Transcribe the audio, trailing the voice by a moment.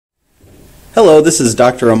Hello, this is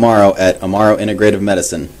Dr. Amaro at Amaro Integrative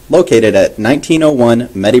Medicine, located at 1901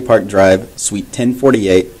 Medipark Drive, Suite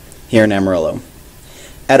 1048, here in Amarillo.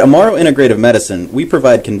 At Amaro Integrative Medicine, we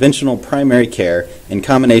provide conventional primary care in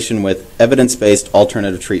combination with evidence-based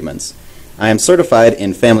alternative treatments. I am certified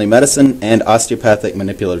in family medicine and osteopathic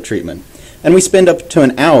manipulative treatment, and we spend up to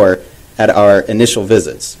an hour at our initial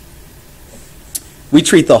visits. We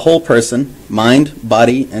treat the whole person, mind,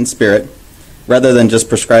 body, and spirit, rather than just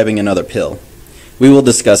prescribing another pill. We will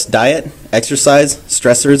discuss diet, exercise,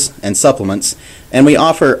 stressors, and supplements, and we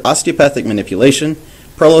offer osteopathic manipulation,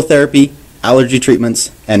 prolotherapy, allergy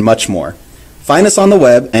treatments, and much more. Find us on the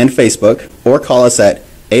web and Facebook, or call us at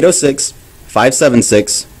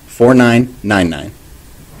 806-576-4999.